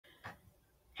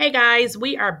Hey guys,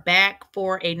 we are back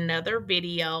for another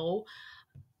video.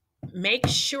 Make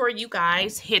sure you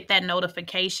guys hit that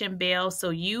notification bell so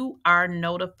you are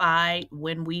notified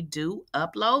when we do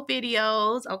upload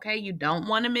videos. Okay, you don't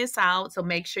want to miss out. So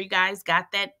make sure you guys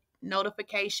got that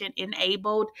notification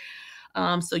enabled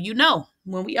so you know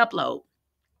when we upload.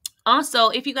 Also,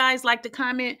 if you guys like to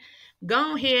comment,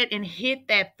 go ahead and hit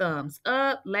that thumbs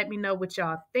up. Let me know what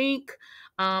y'all think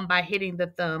by hitting the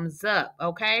thumbs up,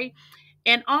 okay?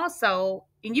 And also,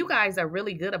 and you guys are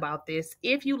really good about this,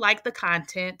 if you like the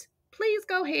content, please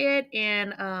go ahead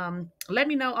and let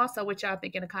me know also what y'all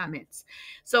think in the comments.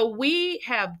 So we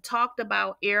have talked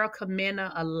about Erica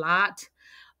Mena a lot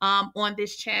on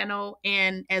this channel.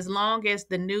 And as long as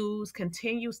the news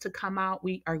continues to come out,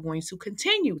 we are going to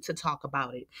continue to talk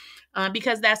about it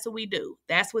because that's what we do.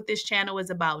 That's what this channel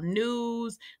is about: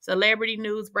 news, celebrity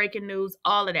news, breaking news,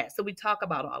 all of that. So we talk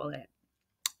about all of that.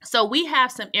 So we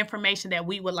have some information that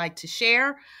we would like to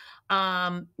share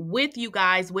with you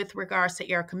guys with regards to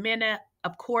Erica Mena.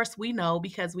 Of course, we know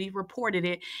because we've reported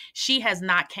it. She has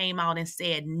not came out and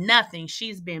said nothing.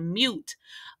 She's been mute.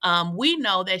 We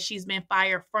know that she's been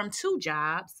fired from 2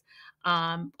 jobs.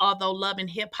 Although Love and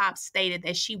Hip Hop stated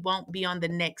that she won't be on the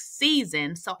next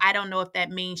season. So I don't know if that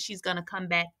means she's going to come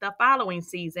back the following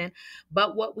season.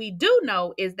 But what we do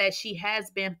know is that she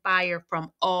has been fired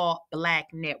from ALLBLK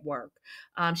Network.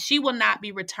 She will not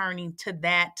be returning to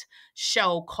that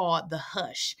show called The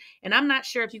Hush. And I'm not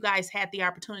sure if you guys had the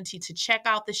opportunity to check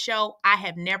out the show. I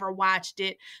have never watched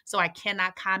it, so I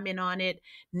cannot comment on it.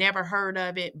 Never heard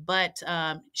of it, but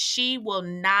she will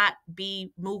not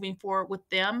be moving forward with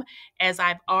them, as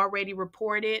I've already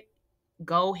reported.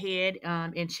 Go ahead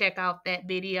and check out that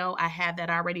video. I have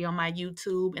that already on my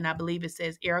YouTube, and I believe it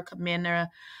says Erica Mena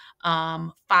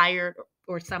fired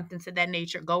or something to that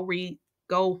nature.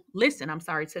 Go listen,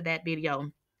 to that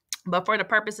video. But for the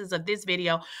purposes of this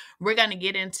video, we're going to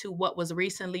get into what was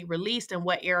recently released and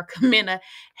what Erica Mena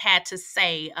had to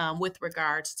say with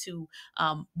regards to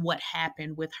what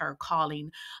happened with her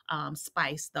calling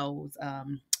Spice those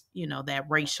that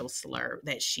racial slur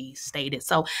that she stated.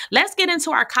 So let's get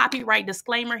into our copyright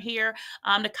disclaimer here.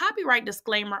 The copyright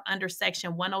disclaimer under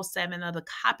Section 107 of the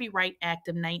Copyright Act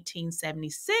of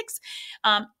 1976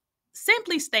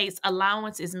 simply states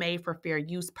allowance is made for fair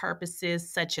use purposes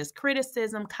such as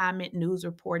criticism, comment, news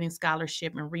reporting,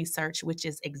 scholarship, and research, which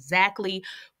is exactly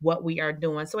what we are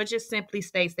doing. So it just simply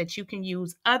states that you can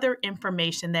use other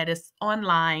information that is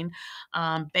online,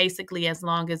 basically as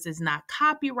long as it's not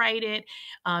copyrighted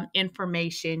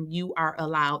information you are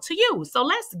allowed to use. So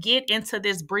let's get into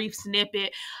this brief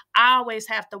snippet. I always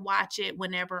have to watch it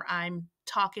whenever I'm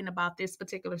talking about this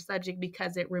particular subject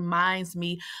because it reminds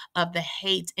me of the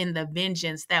hate and the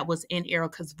vengeance that was in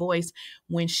Erica's voice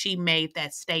when she made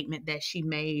that statement that she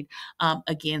made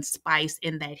against Spice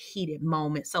in that heated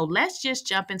moment. So let's just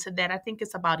jump into that. I think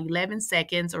it's about 11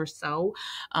 seconds or so,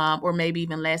 or maybe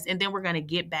even less. And then we're going to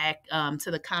get back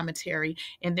to the commentary,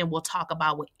 and then we'll talk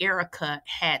about what Erica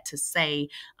had to say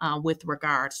with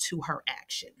regards to her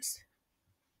actions.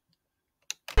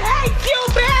 Hate you,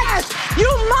 bitch! You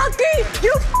monkey!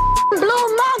 You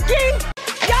blue monkey!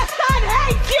 Your son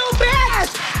hates you,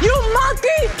 bitch! You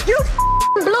monkey! You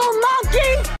blue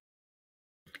monkey!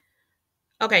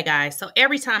 Okay, guys, so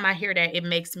every time I hear that, it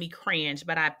makes me cringe,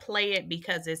 but I play it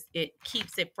because it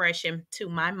keeps it fresh into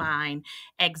my mind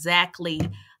exactly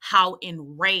how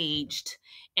enraged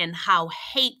and how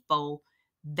hateful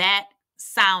that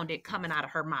sounded coming out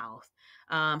of her mouth.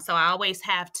 So I always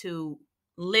have to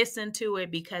listen to it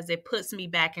because it puts me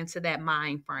back into that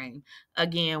mind frame.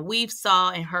 Again, we've saw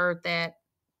and heard that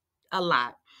a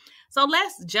lot. So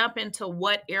let's jump into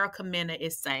what Erica Mena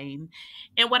is saying.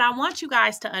 And what I want you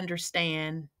guys to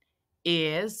understand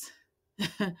is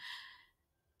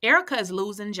Erica is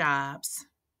losing jobs.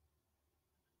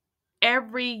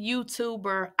 Every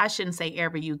YouTuber, I shouldn't say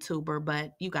every YouTuber,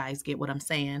 but you guys get what I'm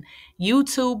saying.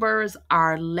 YouTubers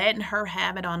are letting her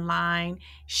have it online.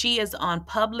 She is on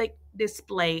public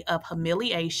display of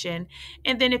humiliation.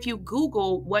 And then if you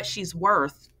Google what she's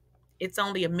worth, it's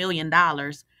only $1 million,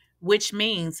 which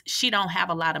means she don't have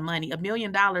a lot of money. $1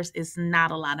 million is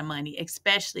not a lot of money,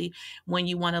 especially when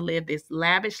you want to live this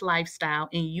lavish lifestyle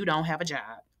and you don't have a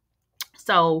job.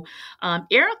 So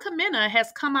Erica Mena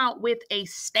has come out with a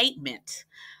statement.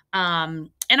 And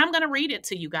I'm going to read it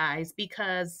to you guys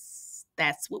because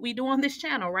that's what we do on this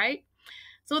channel, right?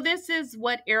 So this is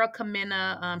what Erica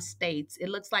Mena states. It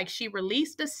looks like she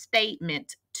released a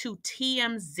statement to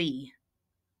TMZ.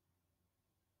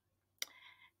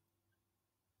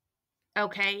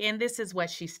 Okay, and this is what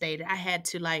she stated. I had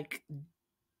to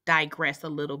digress a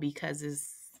little because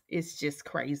It's just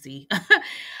crazy.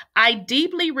 I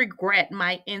deeply regret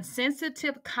my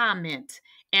insensitive comment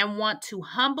and want to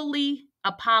humbly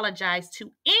apologize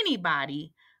to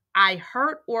anybody I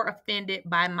hurt or offended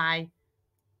by my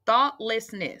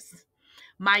thoughtlessness.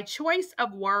 My choice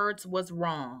of words was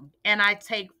wrong, and I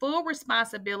take full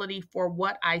responsibility for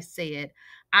what I said.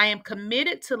 I am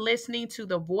committed to listening to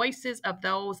the voices of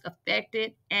those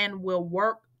affected and will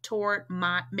work toward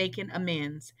my making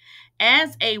amends.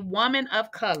 As a woman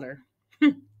of color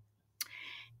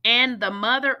and the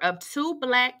mother of two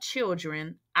Black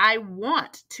children, I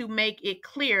want to make it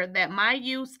clear that my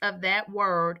use of that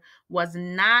word was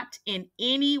not in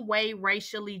any way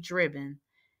racially driven.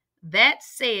 That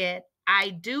said,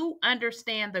 I do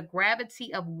understand the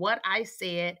gravity of what I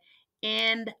said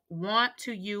and want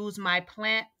to use my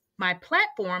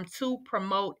platform to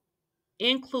promote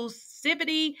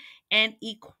inclusivity and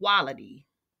equality.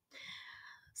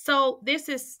 So this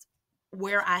is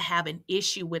where I have an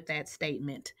issue with that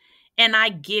statement. And I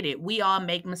get it. We all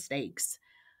make mistakes.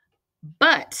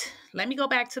 But let me go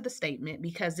back to the statement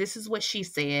because this is what she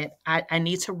said. I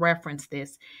need to reference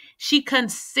this. She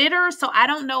considers, so I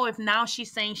don't know if now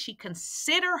she's saying she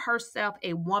consider herself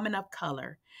a woman of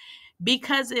color.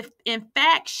 Because if in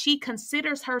fact she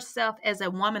considers herself as a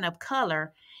woman of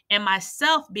color and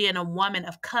myself being a woman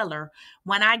of color,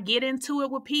 when I get into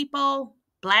it with people,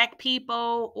 Black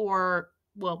people, or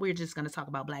well, we're just going to talk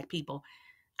about Black people,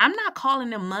 I'm not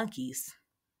calling them monkeys.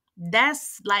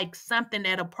 That's like something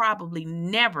that'll probably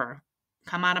never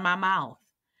come out of my mouth.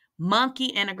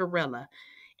 Monkey and a gorilla.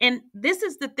 And this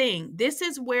is the thing. This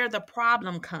is where the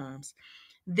problem comes.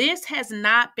 This has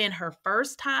not been her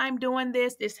first time doing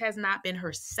this. This has not been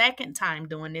her second time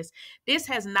doing this. This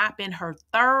has not been her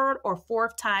third or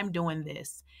fourth time doing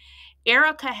this.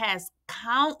 Erica has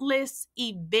countless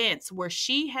events where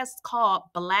she has called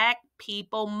Black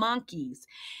people monkeys.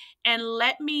 And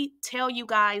let me tell you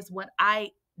guys what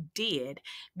I did,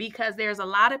 because there's a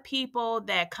lot of people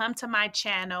that come to my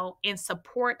channel in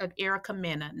support of Erica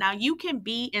Mena. Now, you can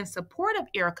be in support of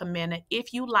Erica Mena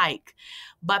if you like,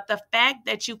 but the fact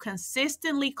that you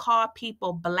consistently call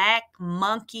people Black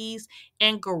monkeys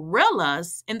and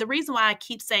gorillas, and the reason why I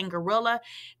keep saying gorilla,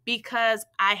 because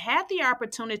I had the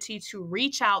opportunity to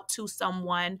reach out to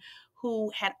someone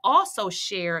who had also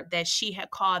shared that she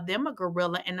had called them a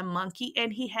gorilla and a monkey,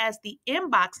 and he has the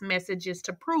inbox messages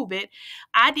to prove it.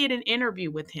 I did an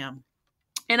interview with him.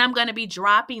 And I'm going to be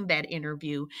dropping that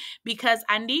interview because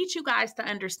I need you guys to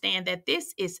understand that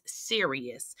this is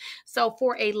serious. So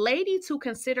for a lady to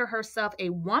consider herself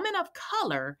a woman of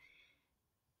color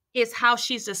is how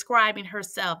she's describing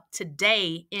herself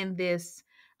today in this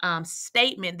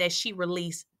statement that she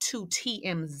released to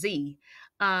TMZ.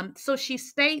 So she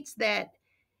states that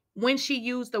when she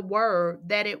used the word,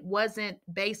 that it wasn't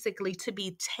basically to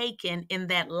be taken in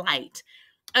that light.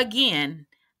 Again,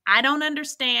 I don't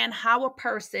understand how a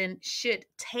person should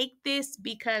take this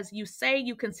because you say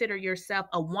you consider yourself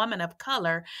a woman of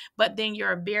color, but then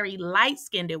you're a very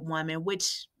light-skinned woman,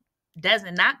 which does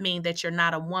not mean that you're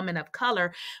not a woman of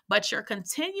color, but your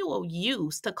continual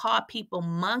use to call people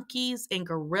monkeys and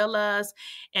gorillas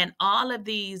and all of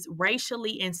these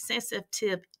racially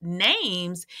insensitive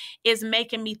names is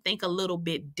making me think a little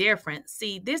bit different.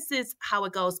 See, this is how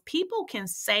it goes. People can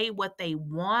say what they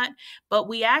want, but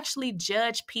we actually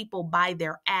judge people by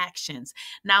their actions.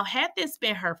 Now, had this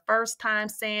been her first time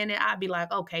saying it, I'd be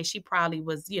like, okay, she probably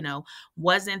was,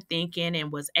 wasn't thinking and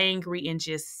was angry and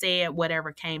just said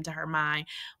whatever came to her mind.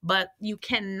 But you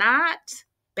cannot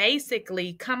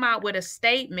basically come out with a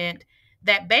statement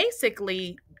that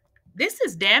basically this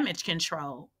is damage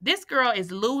control. This girl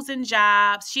is losing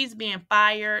jobs. She's being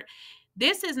fired.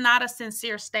 This is not a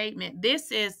sincere statement.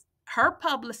 This is her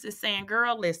publicist saying,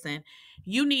 girl, listen,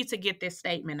 you need to get this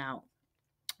statement out.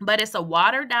 But it's a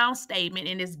watered down statement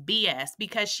and it's BS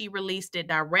because she released it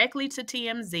directly to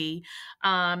TMZ.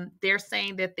 They're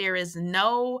saying that there is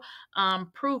no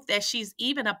proof that she's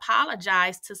even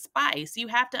apologized to Spice. You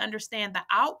have to understand the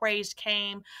outrage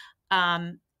came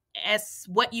as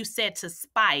what you said to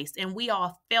Spice, and we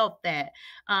all felt that.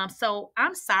 So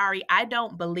I'm sorry, I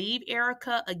don't believe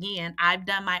Erica. Again, I've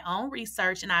done my own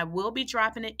research, and I will be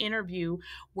dropping an interview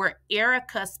where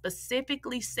Erica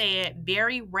specifically said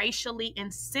very racially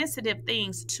insensitive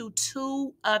things to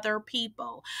two other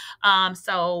people.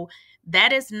 So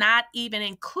That is not even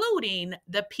including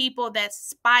the people that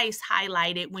Spice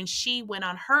highlighted when she went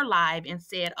on her live and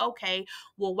said, okay,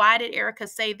 well, why did Erica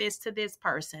say this to this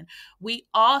person? We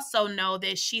also know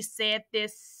that she said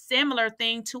this similar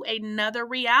thing to another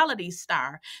reality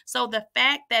star. So the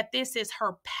fact that this is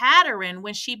her pattern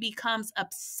when she becomes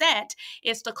upset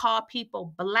is to call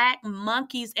people black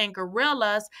monkeys and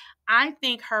gorillas. I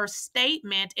think her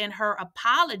statement in her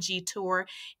apology tour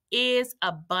is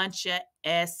a bunch of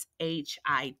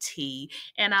SHIT,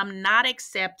 and I'm not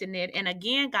accepting it. And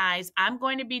again, guys, I'm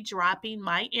going to be dropping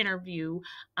my interview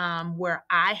where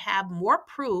I have more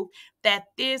proof that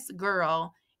this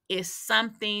girl is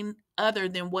something other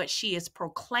than what she is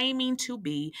proclaiming to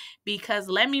be. Because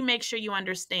let me make sure you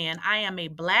understand, I am a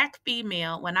black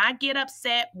female. When I get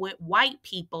upset with white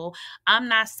people, I'm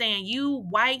not saying you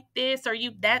white this or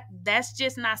you that. That's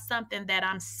just not something that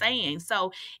I'm saying.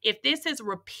 So if this is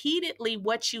repeatedly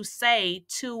what you say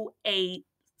to a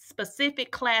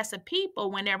specific class of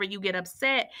people whenever you get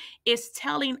upset, it's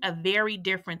telling a very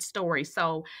different story.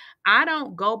 So I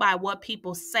don't go by what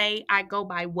people say, I go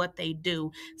by what they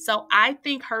do. So I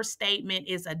think her statement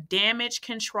is a damage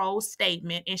control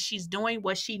statement, and she's doing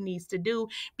what she needs to do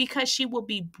because she will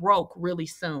be broke really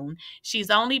soon. She's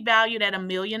only valued at $1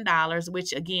 million,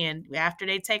 which again, after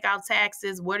they take out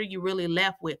taxes, what are you really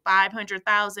left with?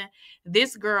 500,000.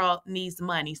 This girl needs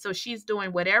money. So she's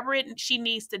doing whatever she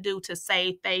needs to do to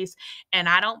save face. And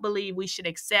I don't believe we should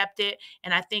accept it.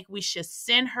 And I think we should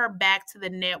send her back to the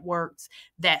networks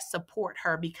that support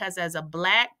her, because as a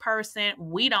black person,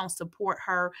 we don't support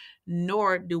her,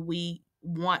 nor do we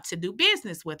want to do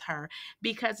business with her,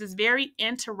 because it's very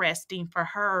interesting for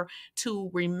her to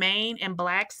remain in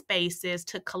black spaces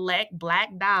to collect black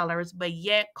dollars, but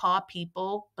yet call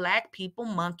people, black people,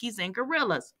 monkeys and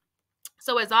gorillas.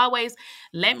 So as always,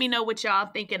 let me know what y'all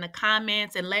think in the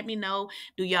comments, and let me know,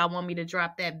 do y'all want me to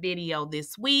drop that video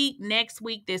this week, next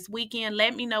week, this weekend?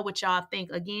 Let me know what y'all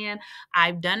think. Again,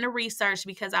 I've done the research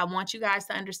because I want you guys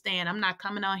to understand I'm not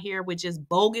coming on here with just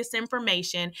bogus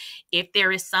information. If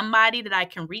there is somebody that I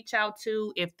can reach out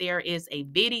to, if there is a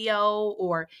video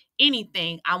or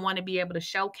anything, I want to be able to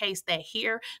showcase that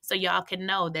here so y'all can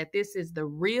know that this is the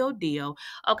real deal.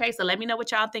 Okay, so let me know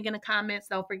what y'all think in the comments.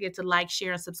 Don't forget to like,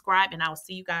 share, and subscribe, and I'll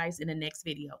see you guys in the next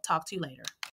video. Talk to you later.